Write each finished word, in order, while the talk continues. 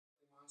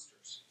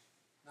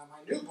Now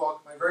my new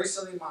book, my very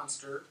silly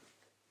monster,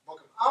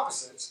 book of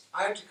opposites,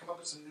 I have to come up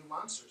with some new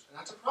monsters. And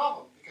that's a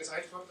problem because I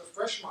have to come up with a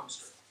fresh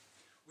monster.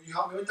 Will you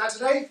help me with that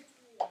today?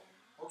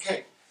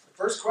 Okay. The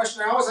first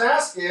question I always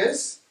ask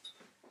is,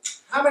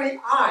 how many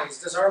eyes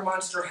does our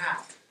monster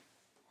have?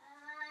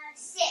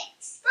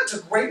 6. That's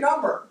a great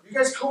number. You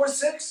guys cool with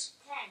 6?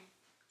 10.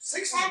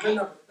 6 is a good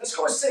number. Let's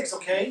go with 6,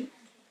 okay?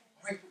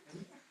 All right.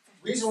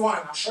 Reason why,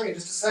 and I'll show you in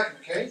just a second,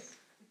 okay? Okay.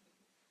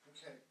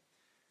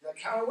 You gotta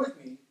count it with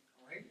me.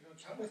 All right? You gonna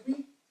count with me?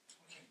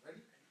 Okay,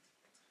 ready?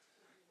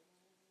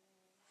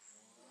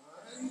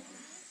 1,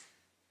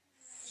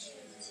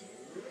 2,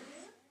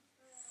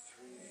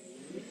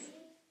 3,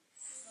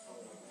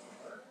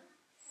 4,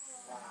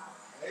 5.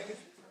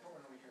 Put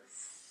one over here.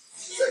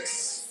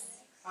 6.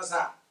 How's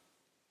that?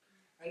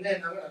 And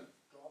then I'm gonna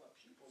draw the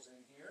pupils in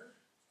here.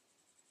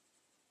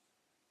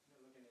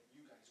 I'm looking at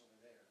you guys over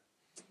there.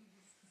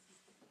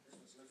 This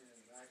one's looking in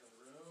the back of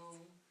the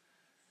room.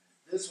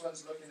 This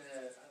one's looking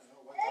at, I don't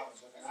know what that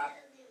one's looking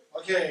at.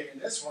 Okay, and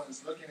this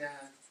one's looking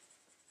at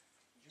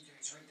you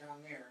guys right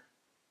down there.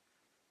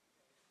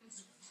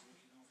 This one's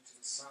looking over to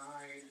the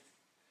side.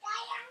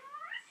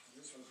 And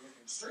this one's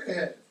looking straight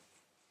ahead.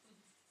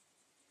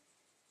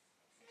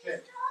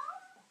 Okay.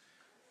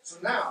 So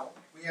now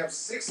we have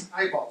 6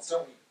 eyeballs,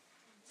 don't we?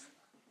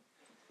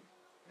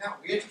 Now,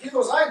 we have to give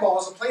those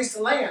eyeballs a place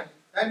to land.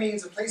 That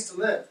means a place to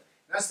live.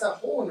 And that's that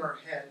hole in our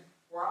head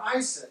where our eye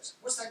sits.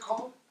 What's that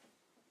called?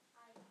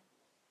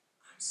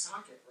 Eye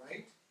socket,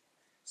 right?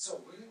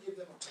 So we're going to give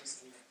them a place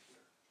to live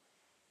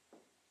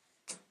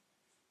here.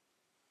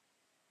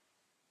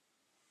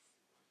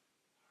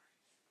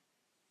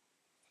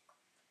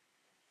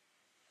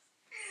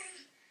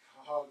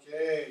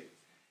 Okay.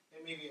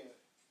 And maybe a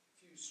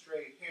few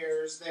stray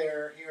hairs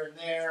there, here and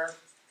there.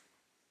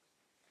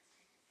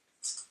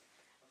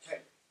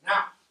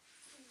 Now,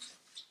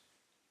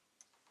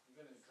 I'm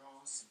going to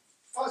draw some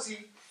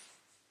fuzzy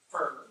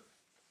fur.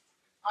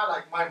 I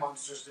like my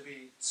monsters to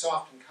be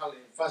soft and cuddly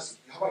and fuzzy.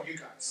 How about you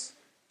guys?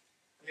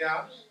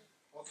 Yeah?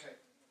 Okay.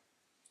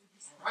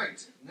 All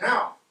right.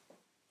 Now,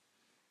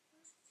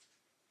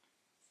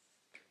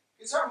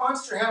 is our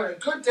monster having a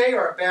good day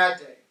or a bad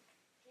day?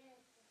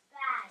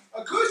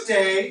 Bad. A good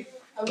day?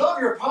 I love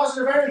your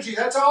positive energy.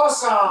 That's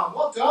awesome.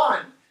 Well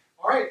done.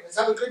 All right. Let's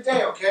have a good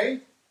day, okay?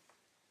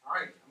 All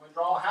right.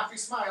 Draw a happy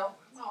smile.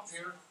 Mouth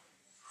here.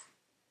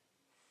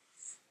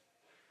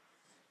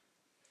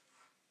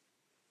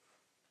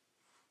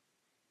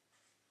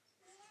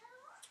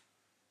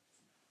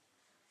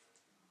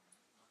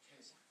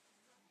 Okay.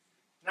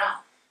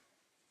 Now,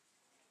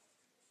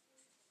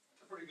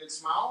 that's a pretty good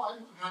smile.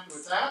 I'm happy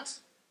with that.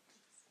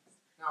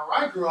 Now, where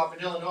I grew up in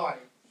Illinois,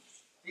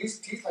 these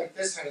teeth like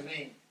this had a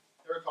name.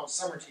 They were called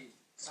summer teeth.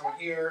 Some are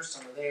here,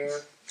 some are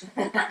there.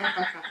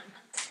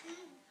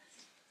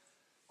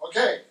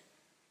 Okay.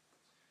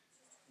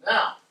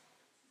 Now,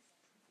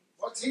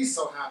 what's he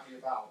so happy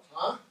about,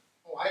 huh?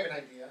 Oh, I have an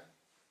idea.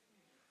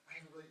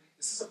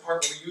 This is a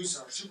part where we use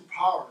our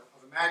superpower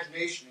of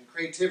imagination and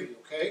creativity,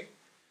 okay?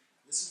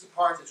 This is the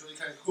part that's really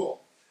kind of cool.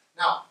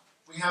 Now,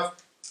 we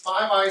have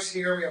 5 eyes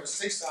here, we have a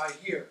 6th eye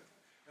here.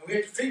 And we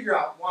have to figure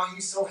out why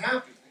he's so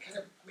happy. It kind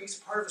of makes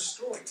it part of a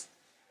story.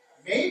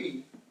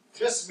 Maybe,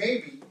 just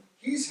maybe,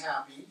 he's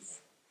happy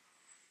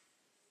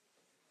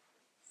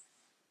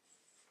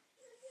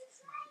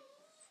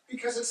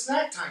because it's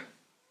snack time.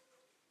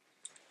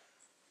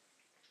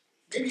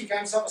 Maybe he got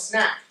himself a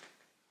snack.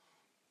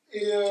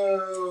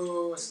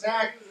 Ew, a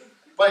snack.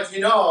 But you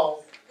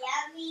know,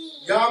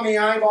 yummy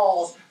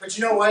eyeballs. But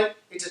you know what?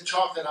 It's a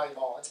chocolate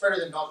eyeball. It's better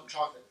than milk and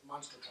chocolate,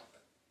 Monster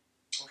chocolate.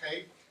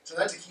 Okay? So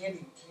that's a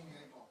candy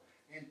eyeball.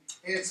 And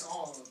it's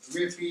all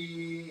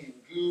drippy and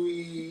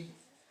gooey.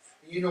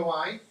 And you know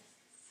why?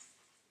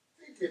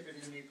 They dip it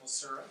in maple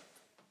syrup.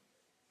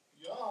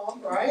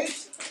 Yum,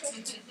 right?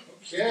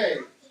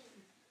 Okay.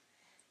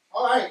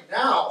 All right,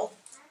 now,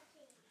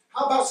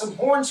 how about some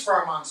horns for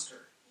our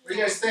monster? What do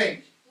you guys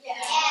think? Yeah.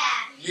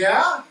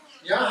 Yeah?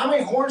 Yeah? How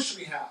many horns should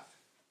we have?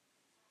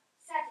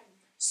 7.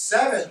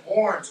 7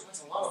 horns.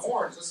 That's a lot of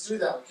horns. Let's do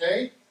that,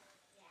 okay?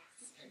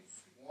 Okay.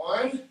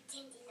 1.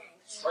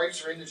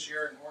 Stripes are in this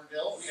year in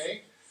Hornbill,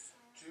 okay?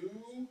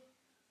 2,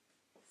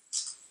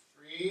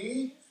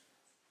 3,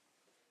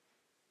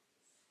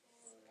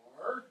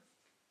 4,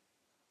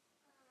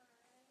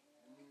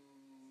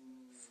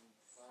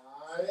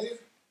 5,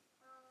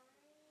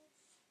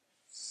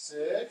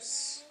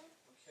 6.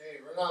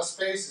 Okay, running out of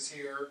spaces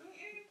here.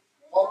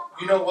 Well,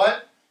 you know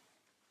what?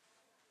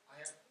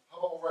 How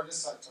about over on this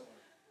side somewhere?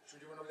 Should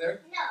we do one over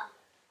there? No,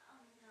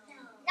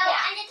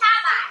 on the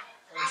top eye.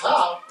 On the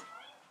top?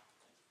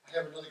 I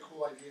have another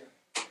cool idea.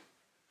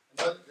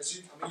 I'm going to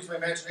use my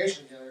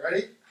imagination again. Are you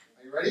ready?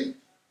 Are you ready?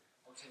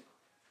 Okay.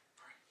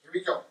 All right, here we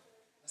go.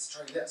 Let's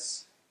try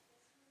this.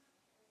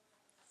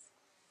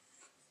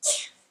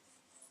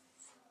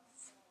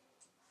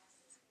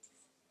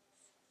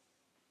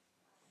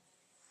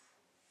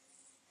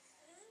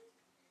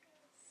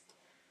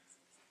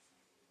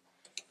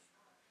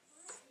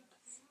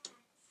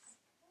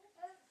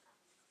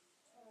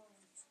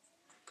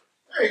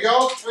 There you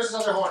go. There's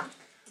another horn.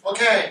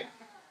 Okay.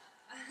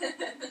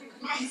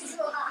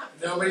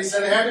 Nobody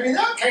said it had to be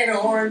that kind of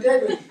horn,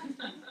 did we?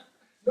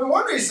 No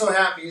wonder he's so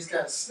happy. He's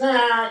got a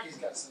snack, he's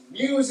got some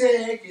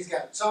music, he's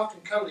got soft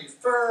and cuddly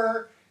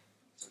fur.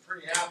 He's a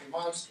pretty happy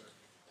monster.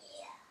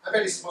 I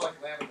bet he smells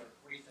like lavender.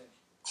 What do you think?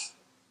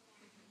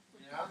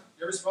 Yeah?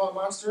 You ever smell a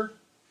monster?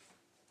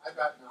 I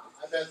bet not.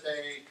 I bet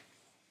they're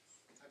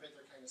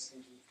kind of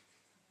stinky.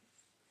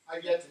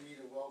 I've yet to meet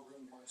a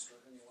well-groomed monster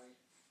anyway.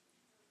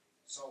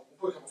 So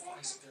we'll put a couple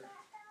flies up there.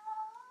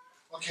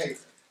 Okay,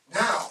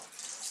 now.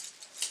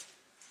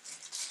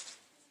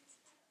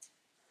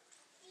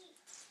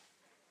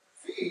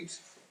 Feet?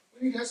 We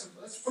need to have some,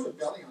 let's put a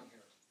belly on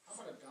here. How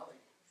about a belly?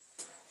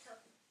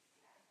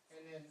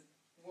 And then,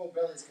 well,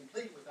 belly's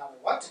complete without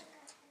a what?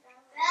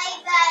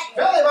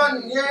 Belly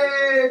button!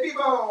 Yay!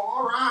 Bebo!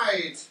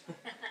 Alright!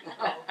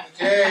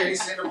 Okay, any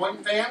Sandra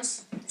Boynton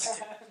fans?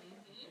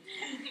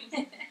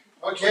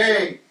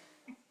 Okay.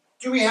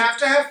 Do we have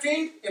to have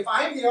feet? If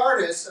I'm the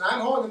artist and I'm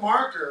holding the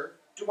marker,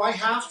 do I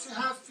have to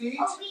have feet?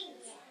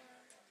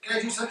 Can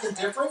I do something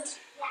different?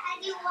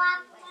 Yeah, you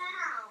walk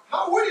around.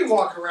 How would you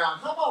walk around?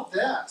 How about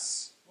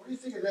this? What do you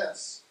think of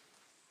this?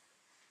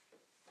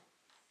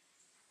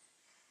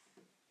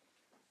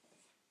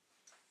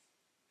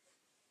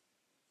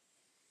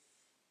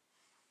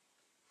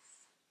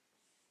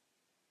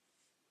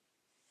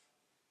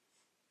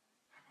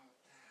 How about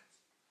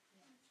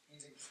that?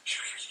 Easy.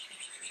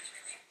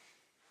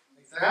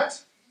 Like that?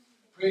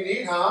 Pretty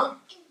neat, huh?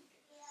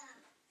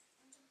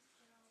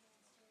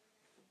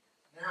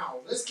 Now,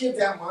 let's give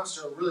that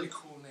monster a really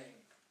cool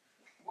name.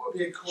 What would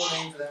be a cool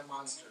name for that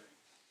monster?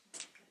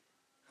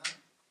 Huh?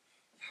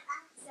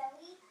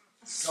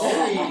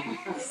 Zoe.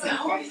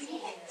 Zoe.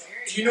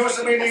 Do you know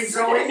somebody named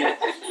Zoe?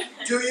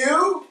 Do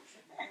you?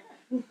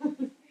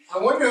 I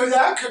wonder who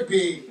that could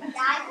be.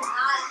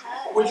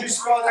 Would you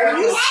spell that Are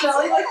you with?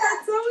 spelling like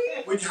that,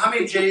 Zoe? How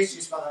many J's do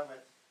you spell that with?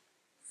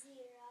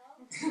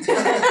 0.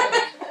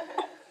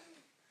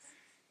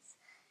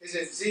 Is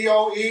it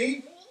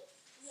Z-O-E?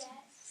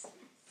 Yes.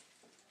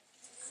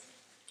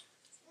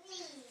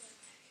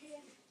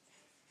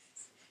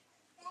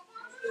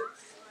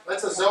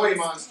 That's a Zoe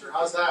monster.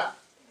 How's that?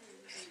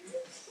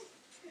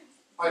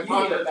 I You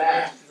found need it a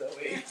bath, back.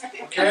 Zoe.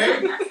 Okay?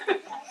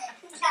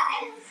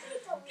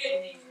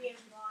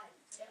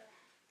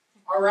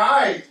 All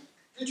right.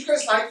 Did you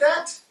guys like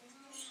that?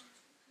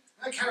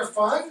 Isn't that kind of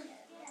fun?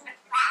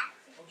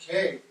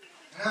 Okay.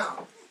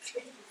 Now,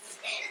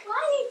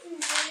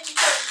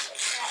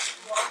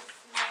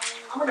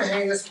 I'm going to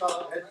hang this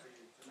above the head for you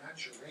to match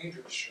your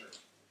Rangers shirt.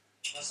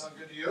 That sound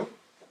good to you?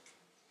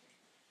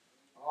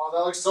 Oh,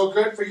 that looks so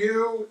good for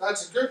you.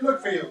 That's a good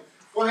look for you.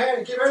 Go ahead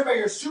and give everybody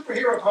your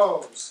superhero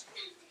pose.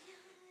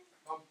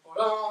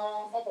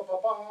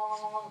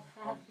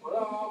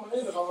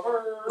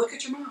 Look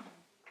at your mom.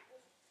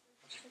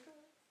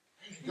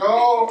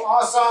 Go.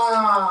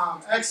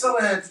 Awesome.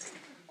 Excellent.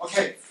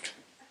 Okay.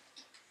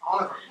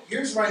 Oliver,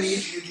 here's what I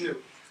need you to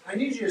do. I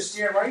need you to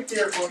stand right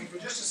there for me for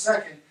just a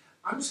second.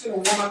 I'm just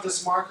going to warm up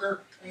this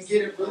marker and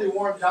get it really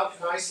warmed up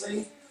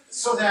nicely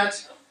so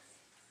that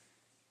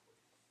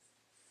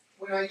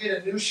when I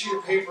get a new sheet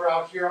of paper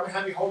out here, I'm going to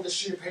have you hold this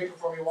sheet of paper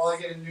for me while I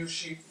get a new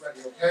sheet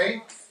ready,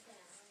 okay?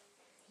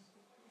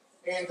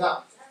 And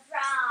up.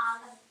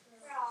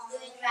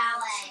 Doing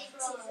ballet.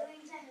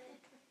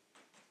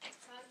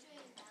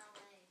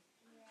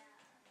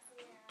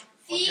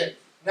 Okay.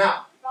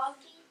 Now,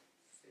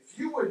 if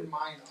you wouldn't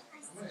mind,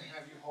 I'm going to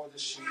have you hold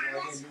this sheet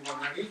while I get a new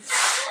one ready.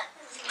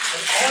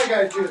 And all I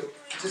got to do is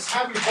just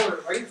have you hold it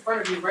right in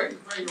front of you, right in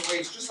front of your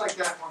waist, just like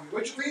that for me.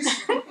 Would you please?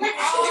 Look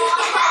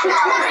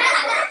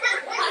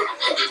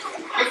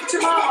at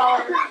your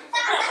mom.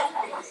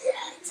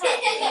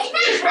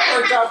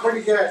 Worked out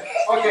pretty good.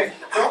 Okay,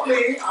 don't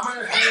leave. I'm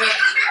gonna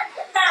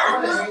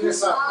hang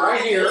this up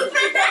right here.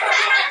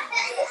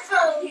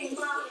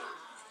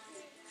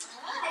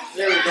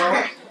 There we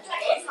go.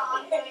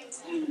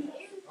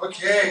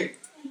 Okay.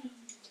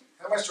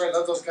 How much do I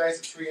love those guys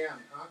at 3M,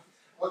 huh?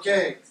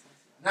 Okay.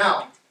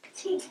 Now,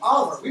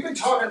 Oliver, we've been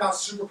talking about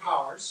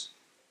superpowers.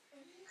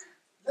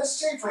 Let's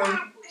say, friend,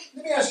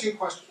 let me ask you a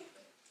question.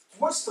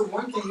 What's the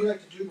one thing you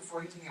like to do before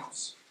anything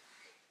else?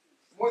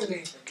 More than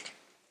anything.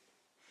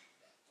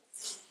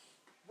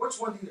 What's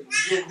one thing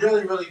that you're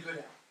really, really good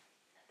at?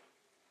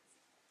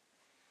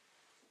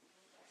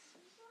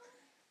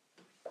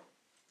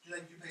 Do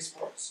you play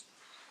sports?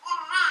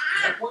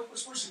 Yeah, what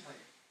sports do you play?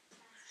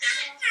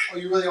 Are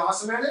you really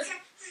awesome at it?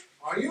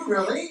 Are you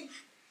really?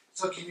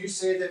 So can you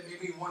say that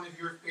maybe one of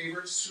your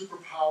favorite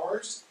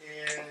superpowers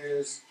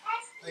is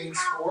playing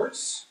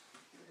sports?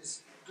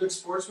 Is good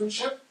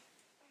sportsmanship?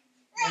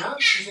 Yeah?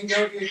 You think that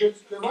would be a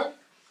good one?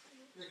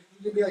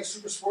 You can be like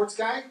super sports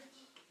guy?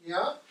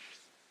 Yeah?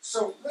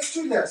 So let's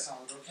do this,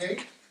 Oliver,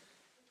 okay?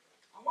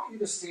 I want you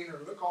to stand there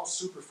and look all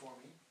super for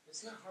me.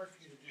 It's not hard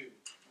for you to do,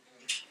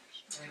 okay?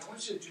 And I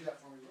want you to do that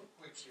for me real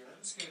quick here.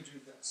 I'm just going to do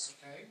this,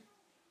 okay?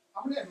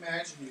 I'm going to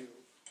imagine you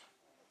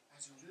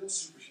as a real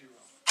superhero.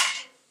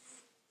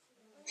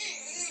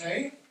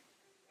 Okay?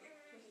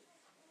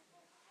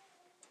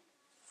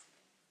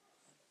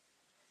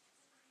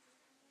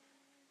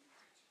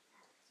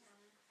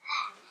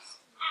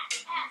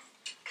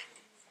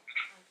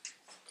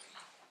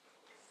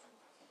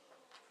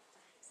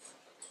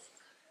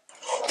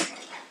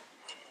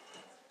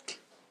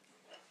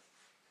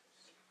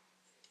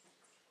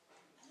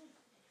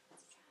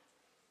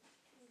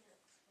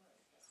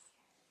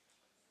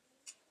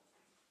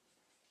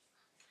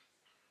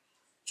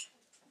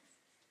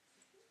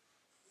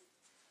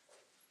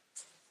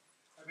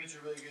 bet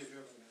you're really good at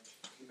dribbling, man.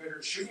 You're better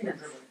at shooting or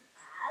dribbling?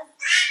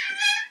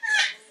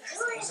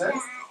 What's that?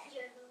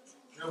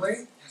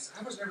 Dribbling? Yes,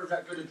 I was never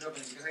that good at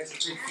dribbling because I had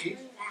such big feet.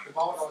 The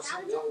ball would always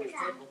hit me on my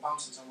foot and go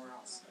bouncing somewhere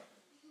else.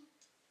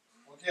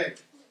 Okay,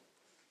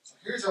 so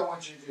here's what I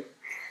want you to do.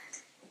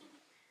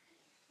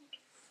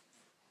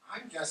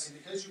 I'm guessing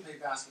because you play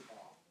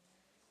basketball,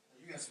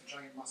 you have some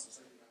giant muscles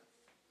that you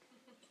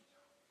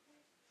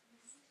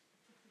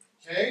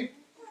got. Okay?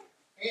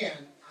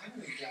 And I'm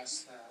going to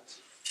guess that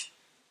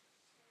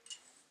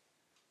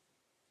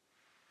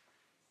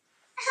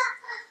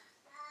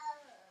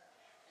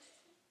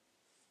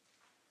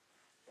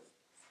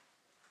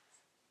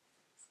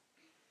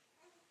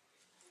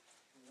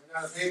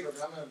I'm out of paper,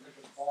 but I'm going to pick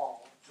a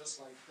ball just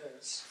like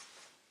this.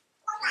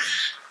 Okay?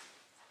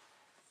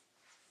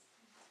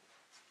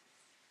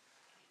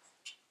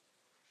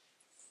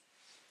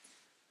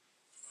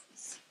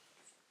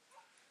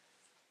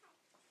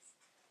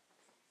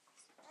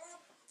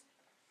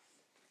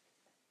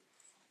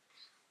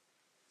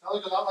 Does that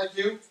look a lot like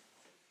you?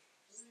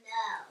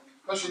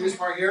 No. Especially this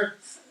part here.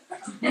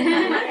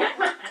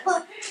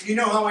 You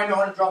know how I know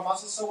how to draw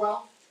muscles so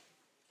well?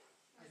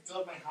 I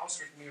filled my house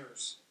with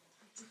mirrors.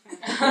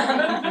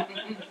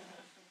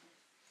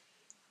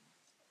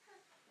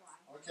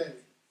 Okay.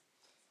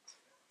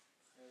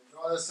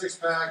 Draw the six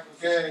pack.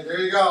 Okay, there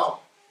you go.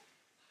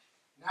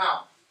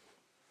 Now,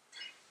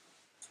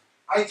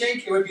 I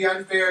think it would be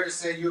unfair to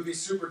say you would be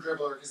super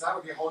dribbler because that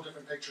would be a whole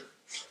different picture.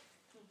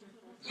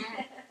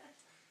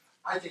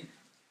 I think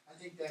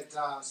that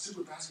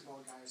super basketball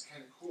guy is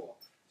kind of cool.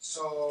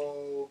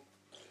 So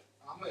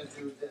I'm going to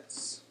do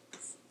this.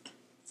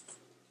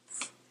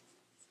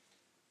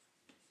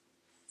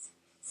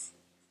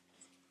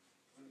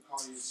 I'm going to call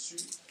you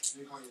Shoot.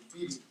 I'm going to call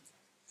you BB.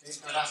 Okay,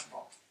 for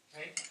basketball.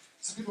 Okay.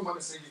 Some people might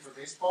mistake you for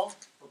baseball,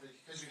 but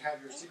because you have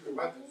your secret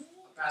weapon,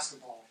 a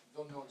basketball,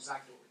 they'll know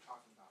exactly what we're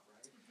talking about,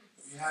 right?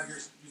 You have your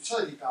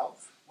utility belt.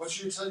 What's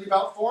your utility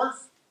belt for?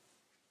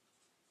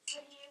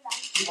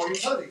 Keep all your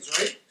utilities,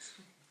 right?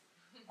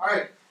 All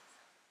right.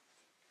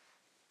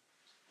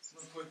 So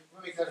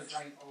we'll make that a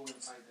giant O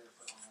inside there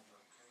for Oliver,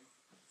 okay?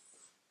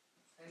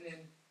 And then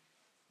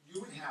you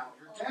would have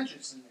your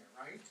gadgets in there,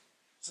 right?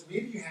 So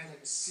maybe you had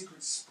like a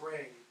secret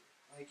spray,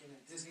 like in a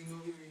Disney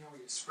movie, you know,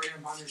 where you spray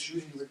them on your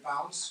shoes and you would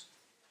bounce.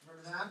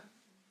 Remember that?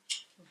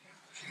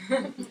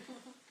 Okay.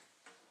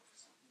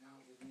 Now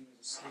the name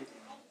is escaping me.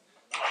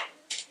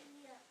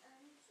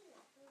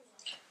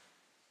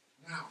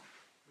 Now,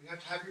 we have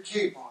to have your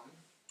cape on.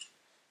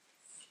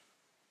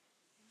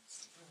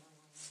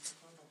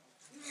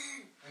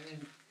 And then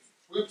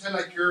we're going to pretend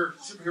like your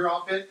superhero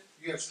outfit,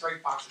 you have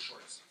striped boxer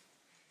shorts.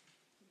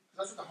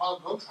 That's what the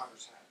Harlem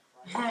Globetrotters had,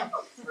 right?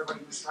 Everybody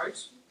with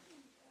stripes.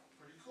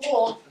 Pretty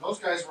cool. And those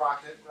guys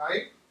rocked it,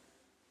 right?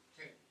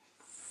 Okay.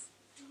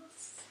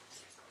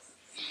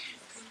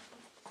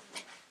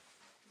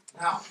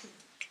 Now.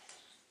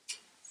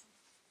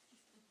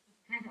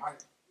 All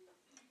right.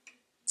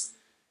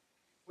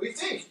 What do you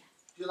think?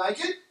 Do you like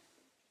it?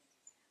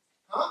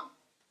 Huh?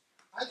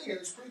 I think it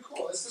looks pretty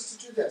cool. Let's just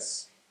do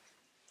this.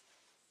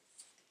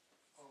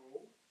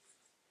 O-L-I-V-E-R,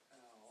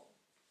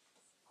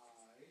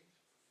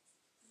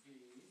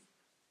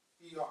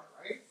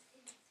 right?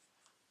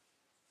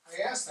 I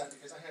asked that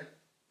because I had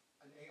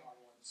an AR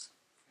once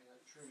and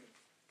it threw me.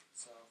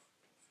 So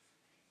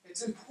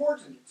it's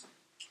important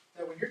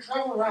that when you're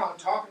traveling around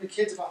talking to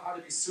kids about how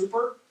to be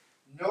super,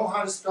 know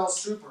how to spell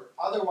super.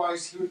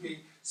 Otherwise, he would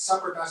be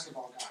supper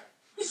basketball guy.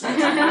 So,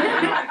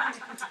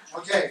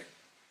 okay.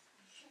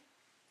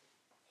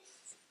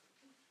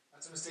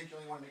 That's a mistake you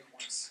only want to make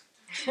once.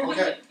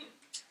 Okay.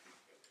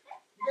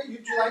 Do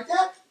you like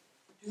that?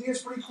 Do you think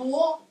it's pretty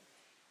cool?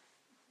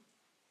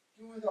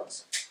 Give me one of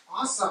those.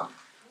 Awesome.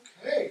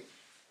 Okay.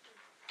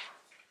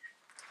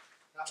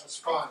 That was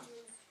fun.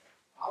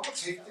 I will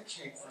take the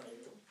cake from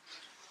you.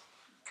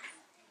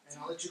 And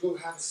I'll let you go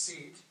have a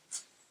seat.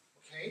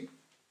 Okay?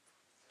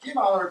 Give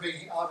Oliver a big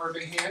hand for being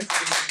a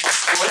good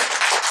sport.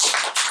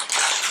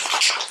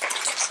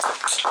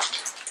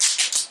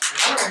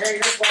 I'm going to hang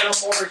this one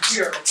up over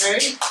here, okay?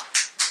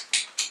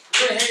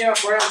 We're going to hang it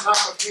up right on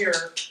top of here.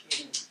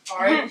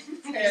 Alright?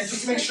 And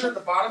just make sure the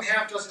bottom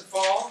half doesn't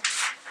fall.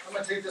 I'm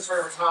going to take this right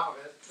over top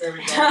of it. There we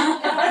go.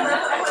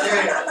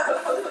 Okay.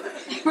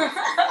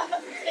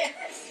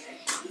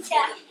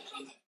 Yeah.